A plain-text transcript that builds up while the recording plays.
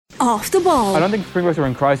Off the Ball. I don't think Springboks are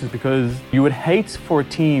in crisis because you would hate for a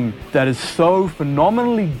team that is so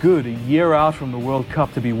phenomenally good a year out from the World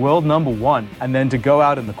Cup to be world number one and then to go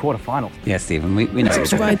out in the quarterfinals. Yes, Stephen, we know.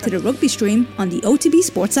 Subscribe to the Rugby Stream on the OTB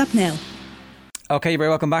Sports app now. Okay, you're very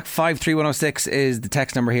welcome back. 53106 is the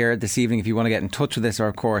text number here this evening. If you want to get in touch with us, or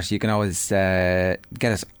of course, you can always get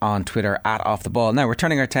us on Twitter at Off the Ball. Now, we're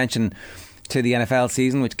turning our attention to the NFL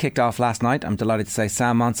season, which kicked off last night. I'm delighted to say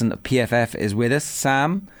Sam Monson of PFF is with us.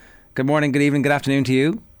 Sam, good morning, good evening, good afternoon to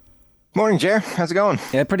you. Morning, Jer. How's it going?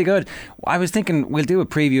 Yeah, pretty good. I was thinking we'll do a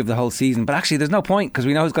preview of the whole season, but actually there's no point because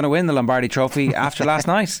we know who's going to win the Lombardi Trophy after last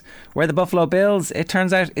night. We're the Buffalo Bills. It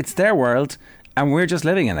turns out it's their world and we're just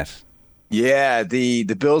living in it. Yeah, the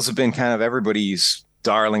Bills have been kind of everybody's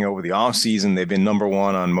darling over the offseason. They've been number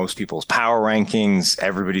one on most people's power rankings.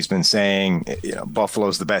 Everybody's been saying,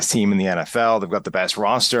 Buffalo's the best team in the NFL. They've got the best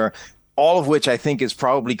roster, all of which I think is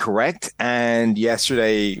probably correct. And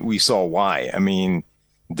yesterday we saw why. I mean,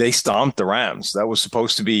 they stomped the Rams. That was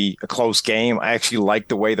supposed to be a close game. I actually liked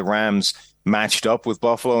the way the Rams matched up with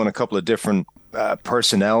Buffalo in a couple of different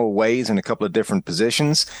personnel ways and a couple of different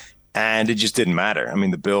positions. And it just didn't matter. I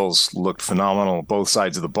mean, the Bills looked phenomenal, both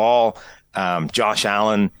sides of the ball. Josh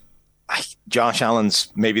Allen's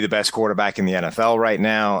maybe the best quarterback in the NFL right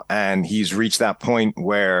now. And he's reached that point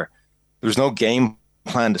where there's no game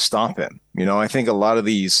plan to stop him. I think a lot of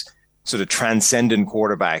these sort of transcendent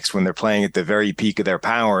quarterbacks, when they're playing at the very peak of their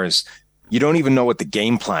powers, you don't even know what the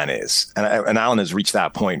game plan is. And Allen has reached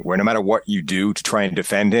that point where no matter what you do to try and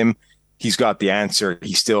defend him, he's got the answer.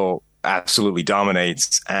 He still absolutely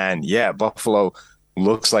dominates. And yeah, Buffalo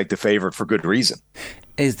looks like the favorite for good reason.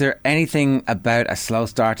 Is there anything about a slow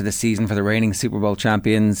start to the season for the reigning Super Bowl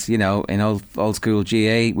champions? In old school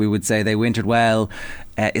GA, we would say they wintered well.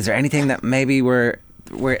 Is there anything that maybe we're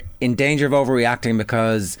in danger of overreacting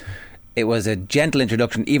because it was a gentle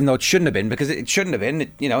introduction, even though it shouldn't have been, because it shouldn't have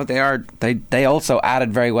been. They also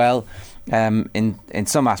added very well in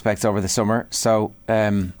some aspects over the summer. So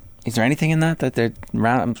is there anything in that the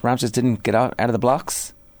Rams just didn't get out of the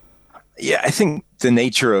blocks? Yeah, I think the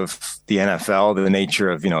nature of the NFL, the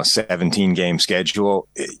nature of, a 17-game schedule,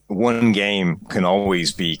 one game can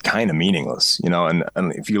always be kind of meaningless, and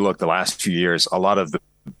if you look the last few years, a lot of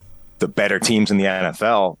the better teams in the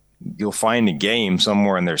NFL, you'll find a game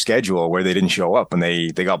somewhere in their schedule where they didn't show up and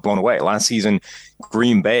they got blown away. Last season,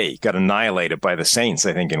 Green Bay got annihilated by the Saints,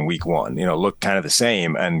 I think, in week one. Looked kind of the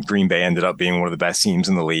same, and Green Bay ended up being one of the best teams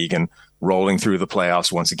in the league and rolling through the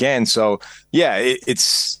playoffs once again. So, yeah,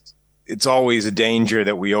 it's always a danger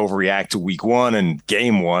that we overreact to week one and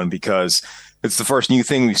game one because it's the first new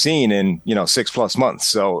thing we've seen in, 6+ months.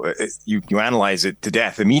 So you analyze it to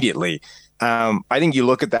death immediately. I think you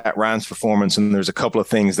look at that Rams performance and there's a couple of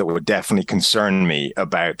things that would definitely concern me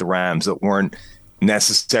about the Rams that weren't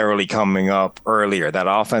necessarily coming up earlier. That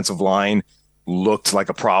offensive line looked like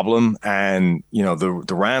a problem. And, the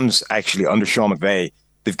Rams actually under Sean McVay,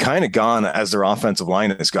 they've kind of gone as their offensive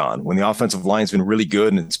line has gone. When the offensive line's been really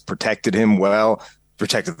good and it's protected him well,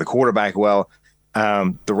 protected the quarterback well,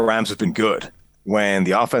 the Rams have been good. When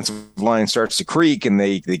the offensive line starts to creak and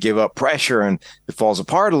they give up pressure and it falls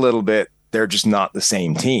apart a little bit, they're just not the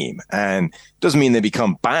same team. And it doesn't mean they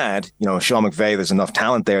become bad. Sean McVay, there's enough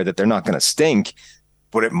talent there that they're not going to stink,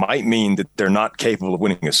 but it might mean that they're not capable of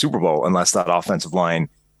winning a Super Bowl unless that offensive line,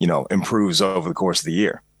 improves over the course of the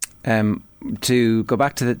year. To go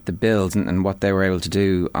back to the Bills and what they were able to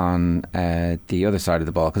do on the other side of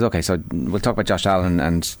the ball, because so we'll talk about Josh Allen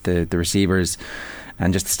and the receivers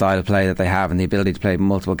and just the style of play that they have and the ability to play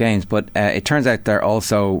multiple games, but it turns out they're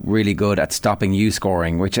also really good at stopping you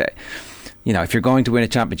scoring, which if you're going to win a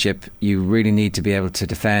championship, you really need to be able to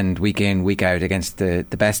defend week in, week out against the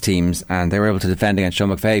best teams, and they were able to defend against Sean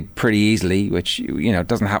McVay pretty easily, which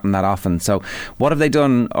doesn't happen that often. So what have they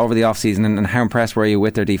done over the offseason, and how impressed were you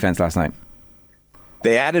with their defence last night?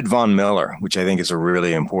 They added Von Miller, which I think is a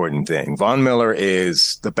really important thing. Von Miller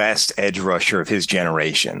is the best edge rusher of his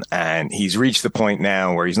generation, and he's reached the point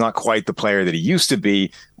now where he's not quite the player that he used to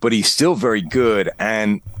be, but he's still very good.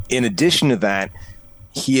 And in addition to that,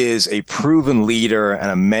 he is a proven leader and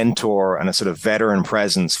a mentor and a sort of veteran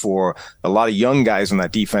presence for a lot of young guys on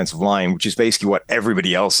that defensive line, which is basically what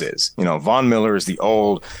everybody else is. Von Miller is the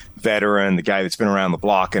old veteran, the guy that's been around the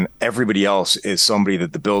block, and everybody else is somebody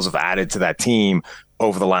that the Bills have added to that team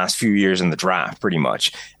over the last few years in the draft, pretty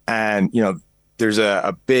much. And, there's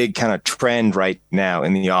a big kind of trend right now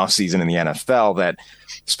in the offseason in the NFL that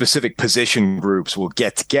specific position groups will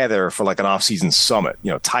get together for like an offseason summit.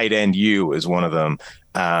 Tight end U is one of them.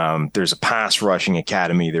 There's a pass rushing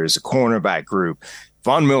academy. There's a cornerback group.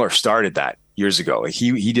 Von Miller started that years ago.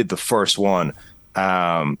 He did the first one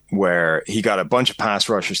where he got a bunch of pass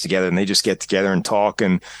rushers together and they just get together and talk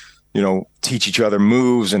and, teach each other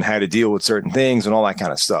moves and how to deal with certain things and all that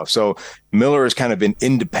kind of stuff. So Miller has kind of been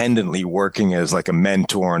independently working as like a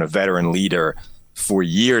mentor and a veteran leader for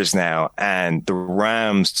years now. And the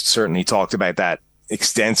Rams certainly talked about that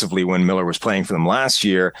extensively when Miller was playing for them last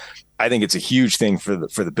year. I think it's a huge thing for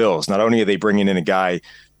the Bills. Not only are they bringing in a guy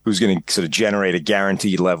who's going to sort of generate a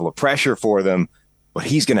guaranteed level of pressure for them, but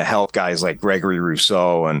he's going to help guys like Gregory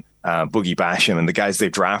Rousseau and Boogie Basham and the guys they've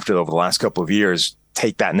drafted over the last couple of years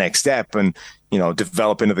take that next step and,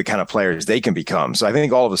 develop into the kind of players they can become. So I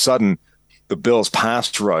think all of a sudden the Bills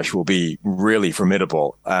pass rush will be really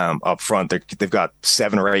formidable up front. They've got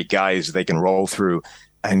 7 or 8 guys they can roll through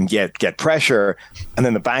and get pressure. And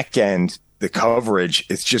then the back end, the coverage,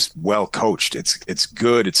 it's just well coached. It's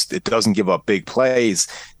good. It doesn't give up big plays.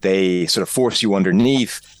 They sort of force you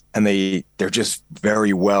underneath. And they're just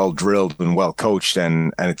very well drilled and well coached,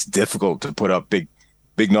 and it's difficult to put up big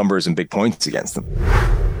numbers and big points against them.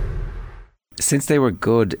 Since they were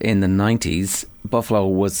good in the 90s, Buffalo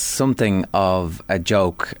was something of a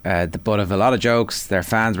joke, the butt of a lot of jokes. Their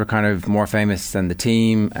fans were kind of more famous than the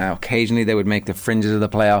team. Occasionally they would make the fringes of the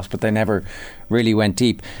playoffs, but they never really went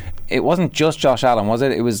deep. It wasn't just Josh Allen, was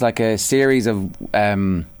it? It was like a series of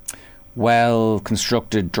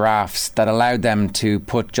well-constructed drafts that allowed them to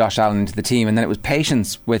put Josh Allen into the team, and then it was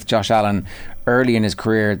patience with Josh Allen early in his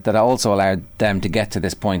career that also allowed them to get to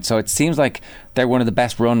this point. So it seems like they're one of the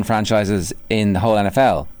best run franchises in the whole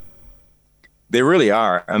NFL. They really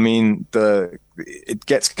are. I mean, it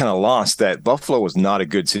gets kind of lost that Buffalo was not a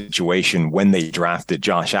good situation when they drafted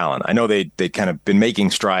Josh Allen. I know they kind of been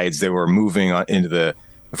making strides. They were moving into the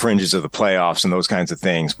fringes of the playoffs and those kinds of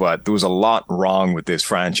things, but there was a lot wrong with this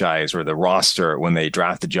franchise or the roster when they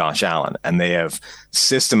drafted Josh Allen, and they have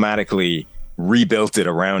systematically rebuilt it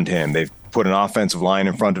around him. They've put an offensive line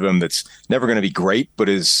in front of him that's never going to be great, but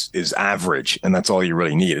is average, and that's all you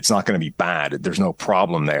really need. It's not going to be bad. There's no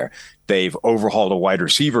problem there. They've overhauled a wide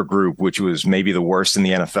receiver group, which was maybe the worst in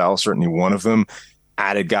the NFL, certainly one of them.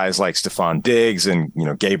 Added guys like Stephon Diggs and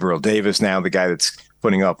Gabriel Davis, now the guy that's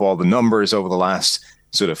putting up all the numbers over the last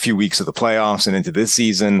sort of few weeks of the playoffs and into this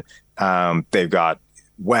season. They've got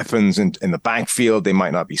weapons in the backfield. They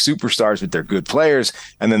might not be superstars, but they're good players.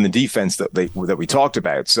 And then the defense that we talked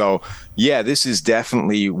about. So yeah, this is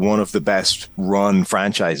definitely one of the best run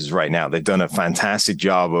franchises right now. They've done a fantastic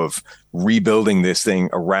job of rebuilding this thing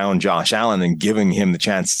around Josh Allen and giving him the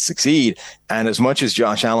chance to succeed. And as much as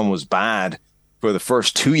Josh Allen was bad for the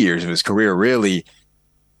first 2 years of his career, really,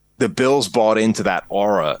 the Bills bought into that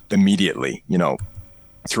aura immediately.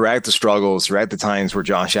 Throughout the struggles, throughout the times where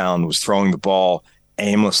Josh Allen was throwing the ball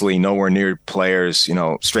aimlessly, nowhere near players,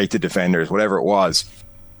 straight to defenders, whatever it was,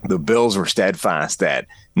 the Bills were steadfast that,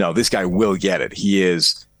 no, this guy will get it. He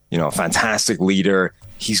is, a fantastic leader.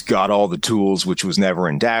 He's got all the tools, which was never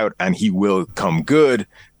in doubt, and he will come good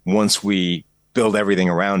once we build everything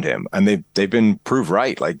around him. And they've been proved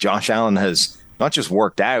right. Like, Josh Allen has not just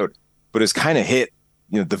worked out, but has kind of hit,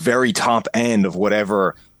 the very top end of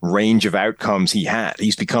whatever range of outcomes he had.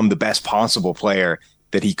 He's become the best possible player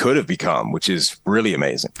that he could have become, which is really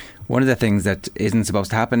amazing. One of the things that isn't supposed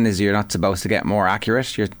to happen is you're not supposed to get more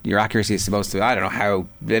accurate. Your accuracy is supposed to, I don't know how,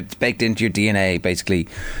 it's baked into your DNA, basically.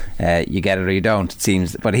 You get it or you don't, it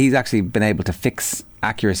seems. But he's actually been able to fix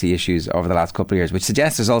accuracy issues over the last couple of years, which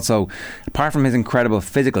suggests there's also, apart from his incredible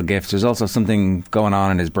physical gifts, there's also something going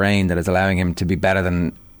on in his brain that is allowing him to be better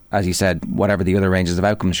than, as you said, whatever the other ranges of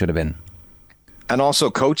outcomes should have been. And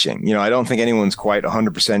also coaching. I don't think anyone's quite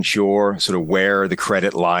 100% sure sort of where the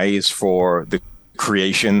credit lies for the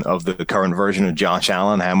creation of the current version of Josh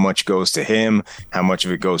Allen. How much goes to him? How much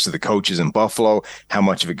of it goes to the coaches in Buffalo? How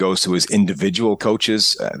much of it goes to his individual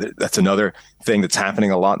coaches? That's another thing that's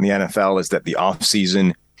happening a lot in the NFL, is that the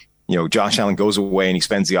offseason, Josh Allen goes away and he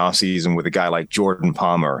spends the offseason with a guy like Jordan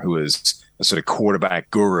Palmer, who is a sort of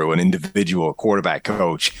quarterback guru, an individual quarterback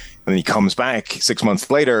coach. And then he comes back 6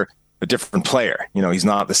 months later, a different player. He's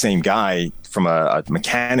not the same guy from a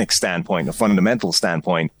mechanic standpoint, a fundamental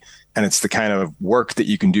standpoint. And it's the kind of work that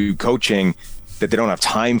you can do coaching that they don't have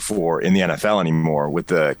time for in the NFL anymore, with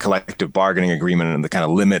the collective bargaining agreement and the kind of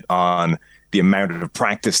limit on the amount of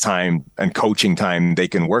practice time and coaching time they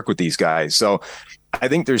can work with these guys. So I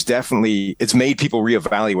think it's made people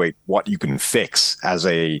reevaluate what you can fix as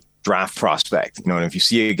a draft prospect. And if you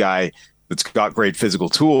see a guy that's got great physical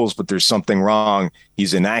tools, but there's something wrong,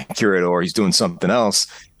 he's inaccurate or he's doing something else,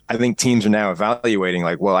 I think teams are now evaluating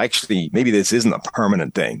like, well, actually, maybe this isn't a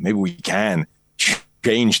permanent thing. Maybe we can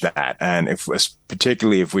change that. And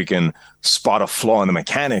particularly if we can spot a flaw in the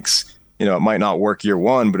mechanics, it might not work year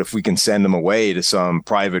one, but if we can send him away to some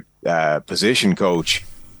private position coach,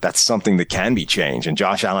 that's something that can be changed. And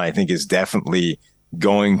Josh Allen, I think, is definitely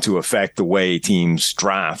going to affect the way teams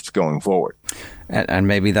draft going forward. And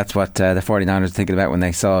maybe that's what the 49ers are thinking about when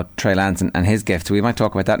they saw Trey Lance and his gift. We might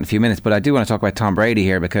talk about that in a few minutes, but I do want to talk about Tom Brady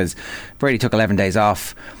here, because Brady took 11 days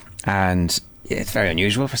off, and it's very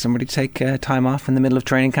unusual for somebody to take time off in the middle of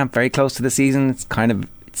training camp, very close to the season.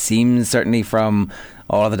 It seems, certainly from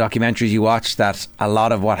all of the documentaries you watch, that a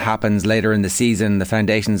lot of what happens later in the season, the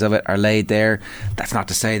foundations of it are laid there. That's not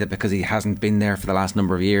to say that because he hasn't been there for the last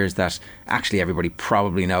number of years that actually everybody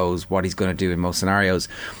probably knows what he's going to do in most scenarios.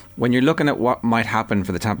 When you're looking at what might happen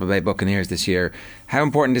for the Tampa Bay Buccaneers this year, how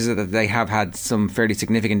important is it that they have had some fairly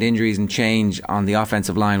significant injuries and change on the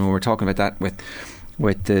offensive line? When we're talking about that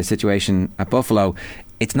with the situation at Buffalo,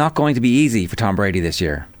 it's not going to be easy for Tom Brady this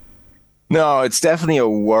year. No, it's definitely a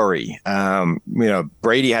worry.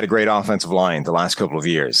 Brady had a great offensive line the last couple of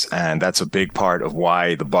years, and that's a big part of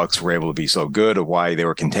why the Bucs were able to be so good, of why they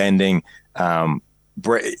were contending.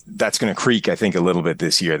 That's going to creak, I think, a little bit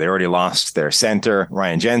this year. They already lost their center,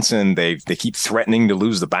 Ryan Jensen. They keep threatening to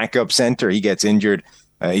lose the backup center. He gets injured.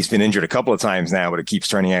 He's been injured a couple of times now, but it keeps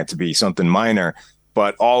turning out to be something minor.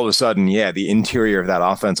 But all of a sudden, the interior of that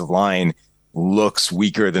offensive line looks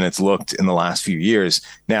weaker than it's looked in the last few years.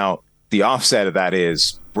 Now, the offset of that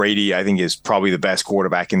is Brady, I think, is probably the best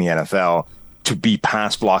quarterback in the NFL to be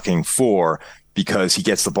pass blocking for, because he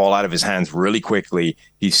gets the ball out of his hands really quickly.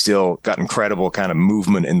 He's still got incredible kind of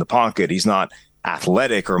movement in the pocket. He's not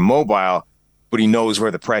athletic or mobile, but he knows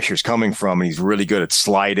where the pressure's coming from, and he's really good at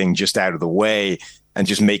sliding just out of the way and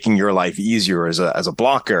just making your life easier as a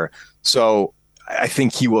blocker. So I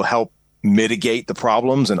think he will help mitigate the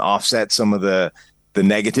problems and offset some of the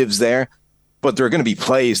negatives there. But there are going to be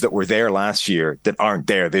plays that were there last year that aren't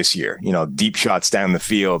there this year. Deep shots down the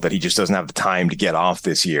field that he just doesn't have the time to get off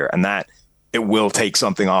this year. And that it will take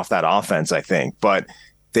something off that offense, I think. But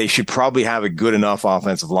they should probably have a good enough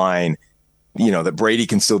offensive line, that Brady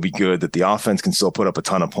can still be good, that the offense can still put up a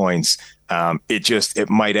ton of points. It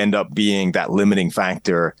might end up being that limiting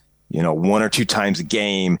factor, one or two times a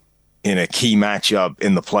game in a key matchup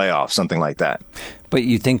in the playoffs, something like that. But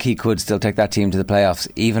you think he could still take that team to the playoffs,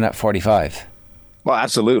 even at 45? Well,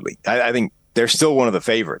 absolutely. I think they're still one of the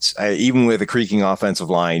favorites. Even with a creaking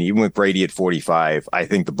offensive line, even with Brady at 45, I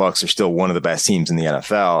think the Bucs are still one of the best teams in the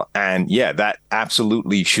NFL. And that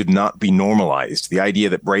absolutely should not be normalized. The idea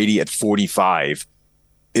that Brady at 45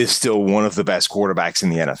 is still one of the best quarterbacks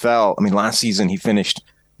in the NFL. I mean, last season he finished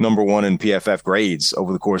number one in PFF grades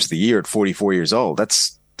over the course of the year at 44 years old.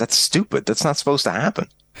 That's stupid. That's not supposed to happen.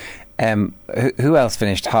 Who else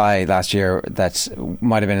finished high last year that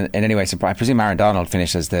might have been in any way surprised? I presume Aaron Donald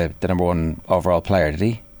finished as the number one overall player, did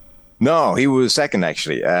he? No, he was second,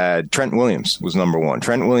 actually. Trent Williams was number one.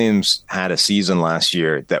 Trent Williams had a season last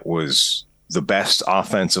year that was the best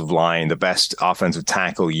offensive line, the best offensive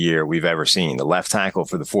tackle year we've ever seen. The left tackle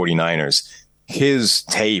for the 49ers. His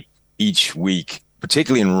tape each week,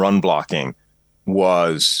 particularly in run blocking,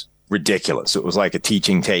 was ridiculous. It was like a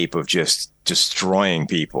teaching tape of just destroying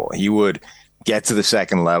people. He would get to the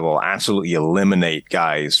second level, absolutely eliminate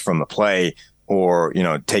guys from the play, or,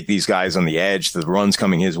 take these guys on the edge, the run's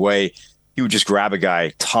coming his way. He would just grab a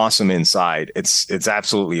guy, toss him inside. It's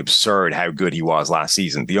absolutely absurd how good he was last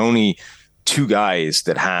season. The only two guys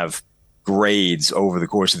that have grades over the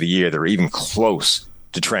course of the year that are even close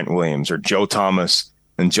to Trent Williams are Joe Thomas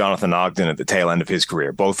and Jonathan Ogden at the tail end of his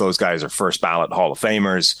career. Both those guys are first ballot Hall of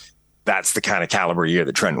Famers. That's the kind of caliber year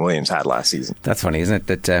that Trent Williams had last season. That's funny, isn't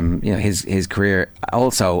it? That his career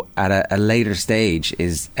also at a later stage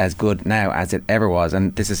is as good now as it ever was,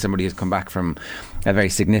 and this is somebody who's come back from a very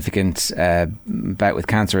significant bout with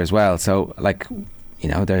cancer as well. So,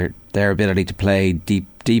 their ability to play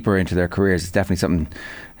deeper into their careers is definitely something.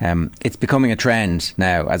 It's becoming a trend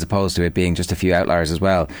now, as opposed to it being just a few outliers as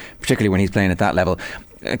well. Particularly when he's playing at that level.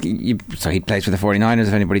 So he plays for the 49ers,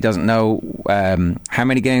 if anybody doesn't know. How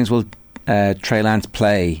many games will Trey Lance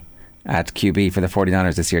play at QB for the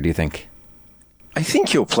 49ers this year, do you think? I think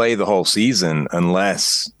he'll play the whole season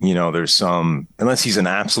unless he's an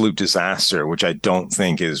absolute disaster, which I don't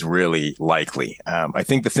think is really likely. I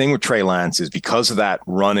think the thing with Trey Lance is because of that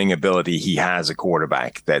running ability he has a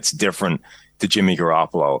quarterback that's different to Jimmy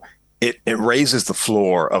Garoppolo. It raises the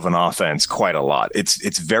floor of an offense quite a lot.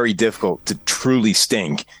 It's very difficult to truly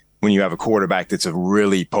stink when you have a quarterback that's a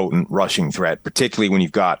really potent rushing threat, particularly when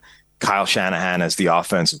you've got Kyle Shanahan as the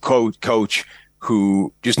offensive coach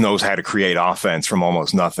who just knows how to create offense from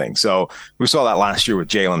almost nothing. So we saw that last year with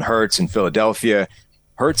Jalen Hurts in Philadelphia.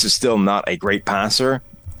 Hurts is still not a great passer,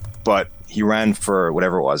 but he ran for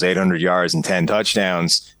whatever it was, 800 yards and 10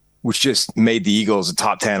 touchdowns, which just made the Eagles a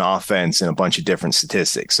top 10 offense in a bunch of different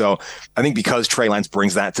statistics. So I think because Trey Lance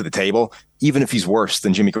brings that to the table, even if he's worse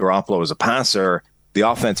than Jimmy Garoppolo as a passer, the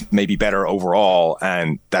offense may be better overall,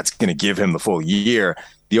 and that's going to give him the full year.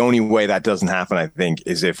 The only way that doesn't happen, I think,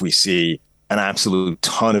 is if we see an absolute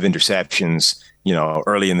ton of interceptions,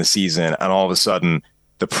 early in the season, and all of a sudden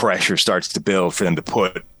the pressure starts to build for them to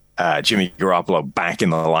put Jimmy Garoppolo back in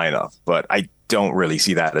the lineup. But I don't really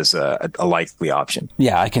see that as a likely option.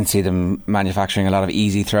 Yeah, I can see them manufacturing a lot of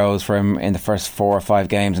easy throws for him in the first 4 or 5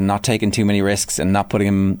 games and not taking too many risks and not putting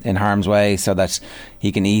him in harm's way so that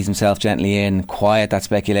he can ease himself gently in, quiet that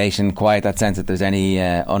speculation, quiet that sense that there's any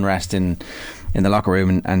unrest in the locker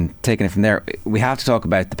room, and taking it from there. We have to talk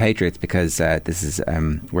about the Patriots because this is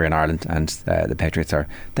we're in Ireland, and the Patriots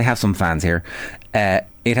they have some fans here.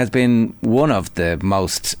 It has been one of the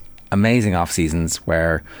most amazing off seasons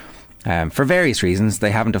where for various reasons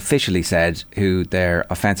they haven't officially said who their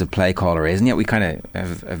offensive play caller is, and yet we kind of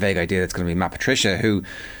have a vague idea that's going to be Matt Patricia, who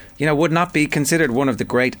would not be considered one of the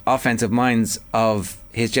great offensive minds of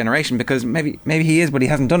his generation, because maybe he is, but he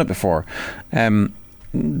hasn't done it before.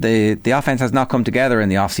 The offense has not come together in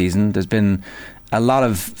the off season. There's been a lot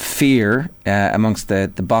of fear amongst the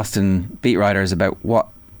Boston beat writers about what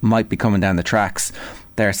might be coming down the tracks.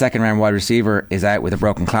 Their second round wide receiver is out with a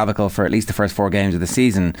broken clavicle for at least the first 4 games of the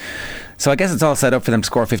season. So I guess it's all set up for them to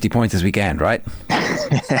score 50 points this weekend, right?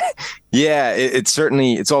 Yeah, it's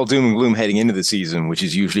all doom and gloom heading into the season, which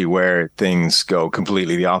is usually where things go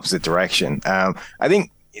completely the opposite direction. I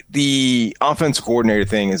think the offensive coordinator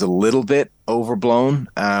thing is a little bit overblown.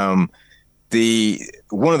 One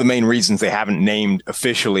of the main reasons they haven't named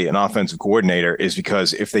officially an offensive coordinator is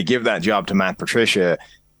because if they give that job to Matt Patricia,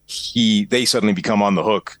 they suddenly become on the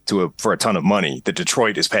hook for a ton of money that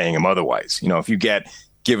Detroit is paying him otherwise. If you get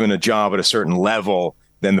given a job at a certain level,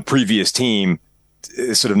 then the previous team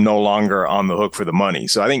is sort of no longer on the hook for the money.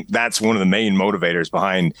 So I think that's one of the main motivators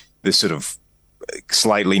behind this sort of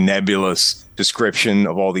slightly nebulous description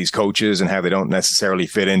of all these coaches and how they don't necessarily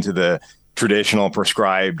fit into the traditional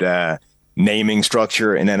prescribed naming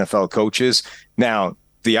structure in NFL coaches. Now,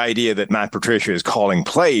 the idea that Matt Patricia is calling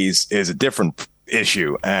plays is a different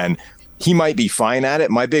issue, and he might be fine at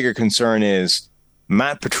it. My bigger concern is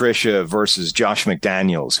Matt Patricia versus Josh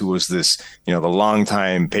McDaniels, who was this, the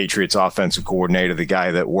longtime Patriots offensive coordinator, the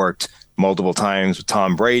guy that worked multiple times with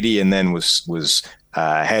Tom Brady and then was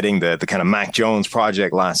heading the kind of Mac Jones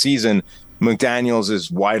project last season. McDaniels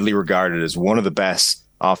is widely regarded as one of the best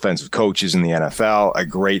offensive coaches in the NFL, a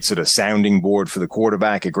great sort of sounding board for the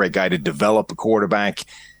quarterback, a great guy to develop a quarterback.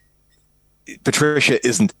 Patricia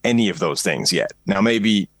isn't any of those things yet. Now,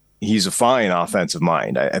 maybe he's a fine offensive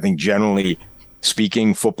mind. I think generally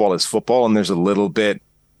speaking, football is football, and there's a little bit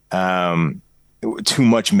too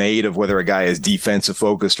much made of whether a guy is defensive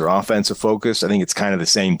focused or offensive focused. I think it's kind of the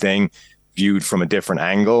same thing viewed from a different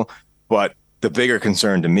angle. But the bigger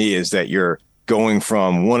concern to me is that you're going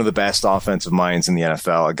from one of the best offensive minds in the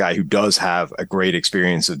NFL, a guy who does have a great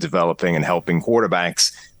experience of developing and helping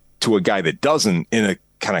quarterbacks, to a guy that doesn't in a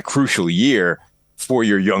kind of crucial year for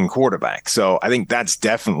your young quarterback. So I think that's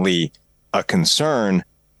definitely a concern.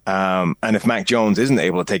 And if Mac Jones isn't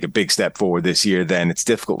able to take a big step forward this year, then it's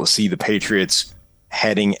difficult to see the Patriots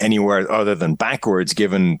heading anywhere other than backwards,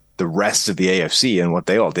 given the rest of the AFC and what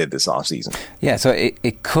they all did this offseason. Yeah, so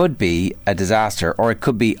it could be a disaster, or it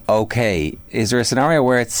could be okay. Is there a scenario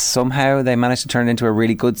where it's somehow they manage to turn it into a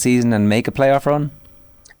really good season and make a playoff run?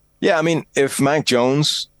 Yeah, I mean, if Mac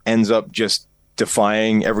Jones ends up just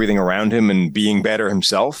defying everything around him and being better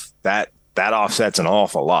himself, that offsets an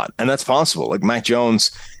awful lot. And that's possible. Like, Mac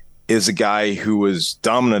Jones is a guy who was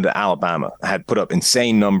dominant at Alabama, had put up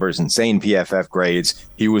insane numbers, insane PFF grades.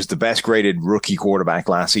 He was the best graded rookie quarterback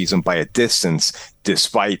last season by a distance,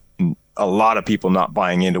 despite a lot of people not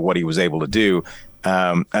buying into what he was able to do.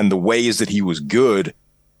 And the ways that he was good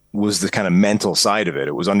was the kind of mental side of it.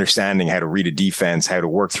 It was understanding how to read a defense, how to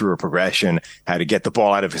work through a progression, how to get the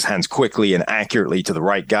ball out of his hands quickly and accurately to the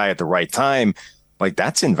right guy at the right time. Like,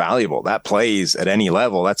 that's invaluable. That plays at any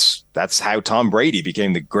level. That's how Tom Brady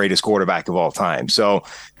became the greatest quarterback of all time. So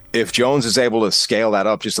if Jones is able to scale that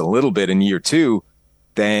up just a little bit in year 2,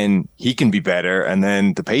 then he can be better, and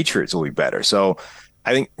then the Patriots will be better. So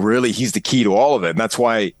I think really he's the key to all of it. And that's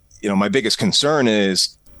why, my biggest concern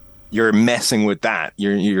is you're messing with that.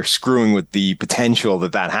 You're screwing with the potential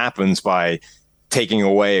that happens by taking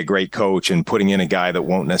away a great coach and putting in a guy that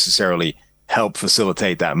won't necessarily help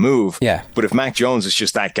facilitate that move. Yeah. But if Mac Jones is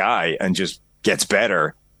just that guy and just gets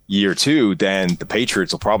better, year 2, then the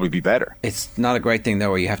Patriots will probably be better. It's not a great thing, though,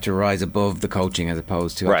 where you have to rise above the coaching as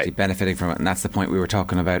opposed to actually benefiting from it. And that's the point we were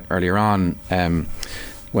talking about earlier on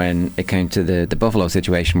when it came to the Buffalo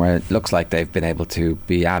situation, where it looks like they've been able to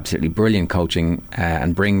be absolutely brilliant coaching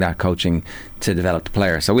and bring that coaching to develop the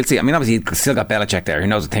player. So we'll see. I mean, obviously, you've still got Belichick there, who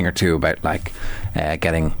knows a thing or two about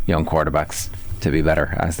getting young quarterbacks to be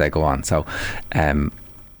better as they go on. So I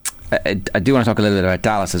do want to talk a little bit about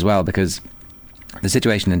Dallas as well, because the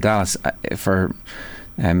situation in Dallas, for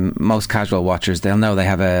most casual watchers, they'll know they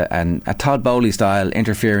have a Todd Bowley style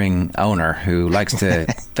interfering owner who likes to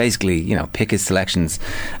basically, pick his selections,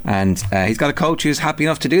 and he's got a coach who's happy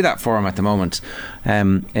enough to do that for him at the moment,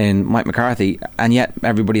 in Mike McCarthy, and yet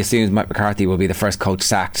everybody assumes Mike McCarthy will be the first coach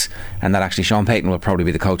sacked, and that actually Sean Payton will probably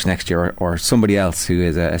be the coach next year, or somebody else who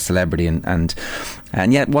is a celebrity, and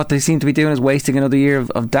yet what they seem to be doing is wasting another year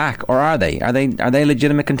of Dak. Or are they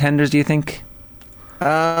legitimate contenders, do you think?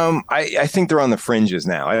 I think they're on the fringes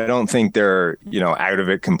now. I don't think they're, out of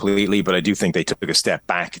it completely, but I do think they took a step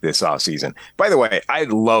back this offseason. By the way, I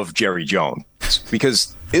love Jerry Jones,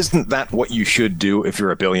 because isn't that what you should do if you're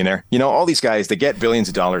a billionaire? All these guys, they get billions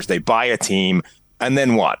of dollars, they buy a team, and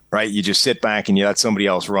then what, right? You just sit back and you let somebody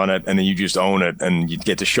else run it, and then you just own it, and you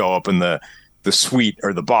get to show up in the suite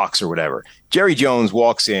or the box or whatever. Jerry Jones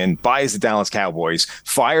walks in, buys the Dallas Cowboys,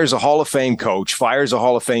 fires a Hall of Fame coach, fires a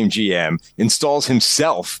Hall of Fame GM, installs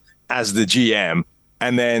himself as the GM,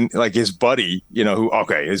 and then his buddy,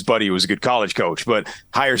 his buddy was a good college coach, but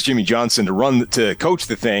hires Jimmy Johnson to coach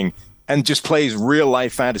the thing, and just plays real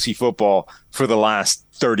life fantasy football for the last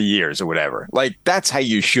 30 years or whatever. That's how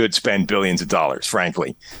you should spend billions of dollars,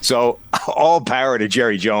 frankly. So all power to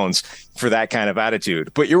Jerry Jones for that kind of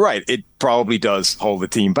attitude. But you're right, it probably does hold the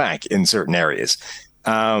team back in certain areas.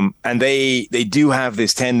 And they do have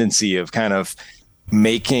this tendency of kind of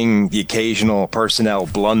making the occasional personnel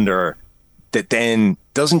blunder that then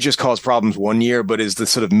doesn't just cause problems one year, but is the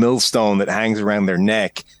sort of millstone that hangs around their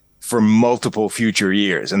neck for multiple future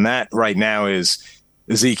years. And that right now is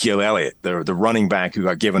Ezekiel Elliott, the running back who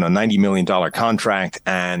got given a $90 million contract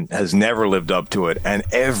and has never lived up to it. And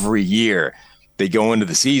every year they go into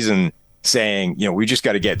the season saying, we just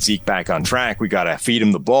got to get Zeke back on track. We got to feed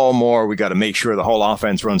him the ball more. We got to make sure the whole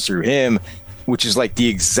offense runs through him, which is the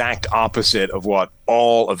exact opposite of what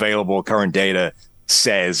all available current data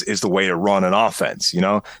says is the way to run an offense,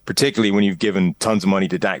 particularly when you've given tons of money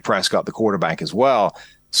to Dak Prescott, the quarterback, as well.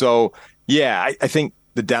 So, yeah, I think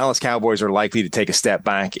the Dallas Cowboys are likely to take a step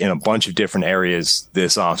back in a bunch of different areas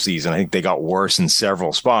this offseason. I think they got worse in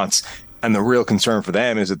several spots. And the real concern for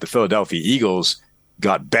them is that the Philadelphia Eagles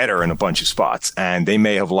got better in a bunch of spots. And they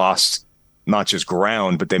may have lost not just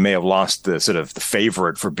ground, but they may have lost the sort of the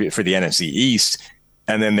favorite for the NFC East.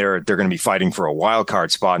 And then they're going to be fighting for a wild card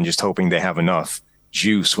spot and just hoping they have enough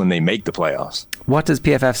juice when they make the playoffs. What does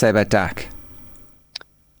PFF say about Dak?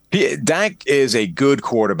 Dak is a good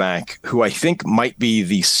quarterback who I think might be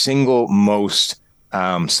the single most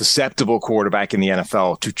susceptible quarterback in the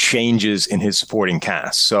NFL to changes in his supporting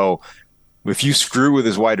cast. So if you screw with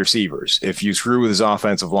his wide receivers, if you screw with his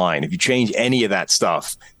offensive line, if you change any of that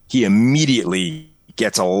stuff, he immediately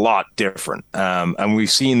gets a lot different. And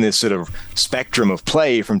we've seen this sort of spectrum of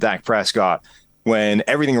play from Dak Prescott. When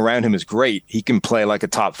everything around him is great, he can play like a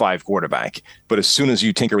top 5 quarterback. But as soon as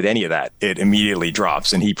you tinker with any of that, it immediately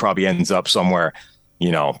drops, and he probably ends up somewhere,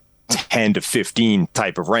 10 to 15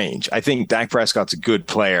 type of range. I think Dak Prescott's a good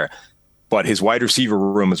player, but his wide receiver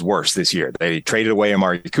room is worse this year. They traded away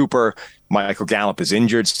Amari Cooper. Michael Gallup is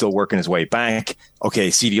injured, still working his way back. Okay,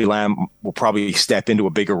 CeeDee Lamb will probably step into a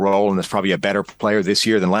bigger role and is probably a better player this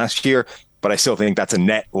year than last year, but I still think that's a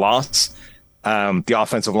net loss. The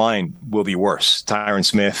offensive line will be worse. Tyron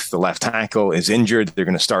Smith, the left tackle, is injured. They're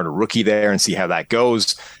going to start a rookie there and see how that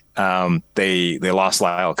goes. They lost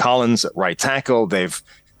Lyle Collins at right tackle. They've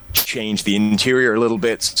changed the interior a little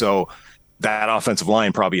bit. So that offensive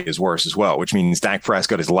line probably is worse as well, which means Dak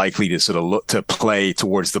Prescott is likely to sort of look to play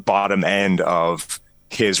towards the bottom end of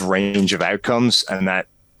his range of outcomes. And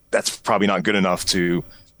that's probably not good enough to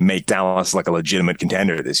make Dallas like a legitimate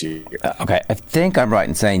contender this year. Okay, I think I'm right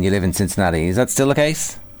in saying you live in Cincinnati. Is that still the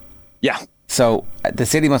case? Yeah. So the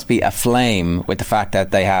city must be aflame with the fact that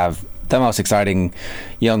they have the most exciting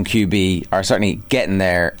young QB, are certainly getting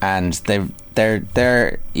there, and they're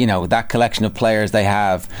that collection of players they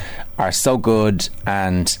have are so good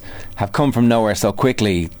and have come from nowhere so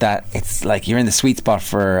quickly that it's like you're in the sweet spot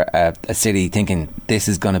for a city thinking this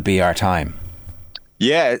is going to be our time.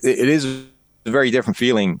 Yeah, it is a very different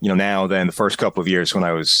feeling, now than the first couple of years when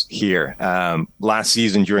I was here. Last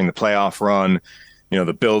season during the playoff run,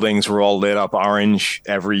 The buildings were all lit up orange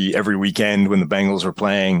every weekend when the Bengals were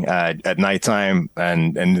playing at nighttime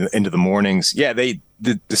and into the mornings. Yeah,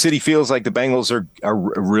 the city feels like the Bengals are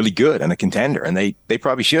really good and a contender, and they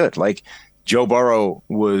probably should. Like, Joe Burrow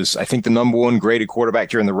was, I think, the number one graded quarterback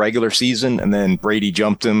during the regular season, and then Brady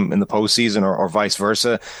jumped him in the postseason, or vice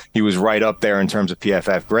versa. He was right up there in terms of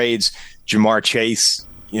PFF grades. Jamar Chase,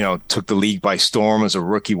 took the league by storm as a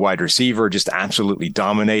rookie wide receiver, just absolutely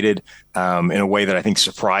dominated in a way that I think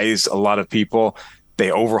surprised a lot of people.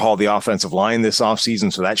 They overhauled the offensive line this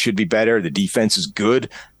offseason, so that should be better. The defense is good.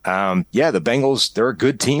 The Bengals, they're a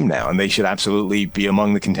good team now, and they should absolutely be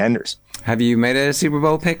among the contenders. Have you made a Super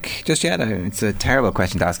Bowl pick just yet? It's a terrible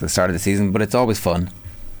question to ask at the start of the season, but it's always fun.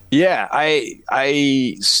 Yeah, I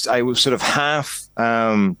was sort of half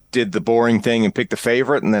did the boring thing and picked the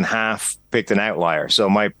favorite, and then half picked an outlier. So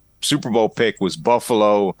my Super Bowl pick was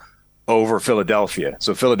Buffalo over Philadelphia.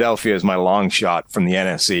 So Philadelphia is my long shot from the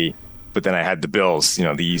NFC, but then I had the Bills,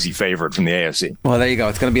 the easy favorite from the AFC. Well, there you go.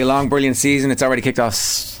 It's going to be a long, brilliant season. It's already kicked off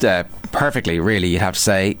perfectly, really, you'd have to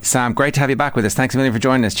say. Sam, great to have you back with us. Thanks a million for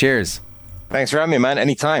joining us. Cheers. Thanks for having me, man.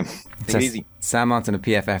 Anytime. Take it easy. Sam Monson of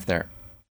PFF there.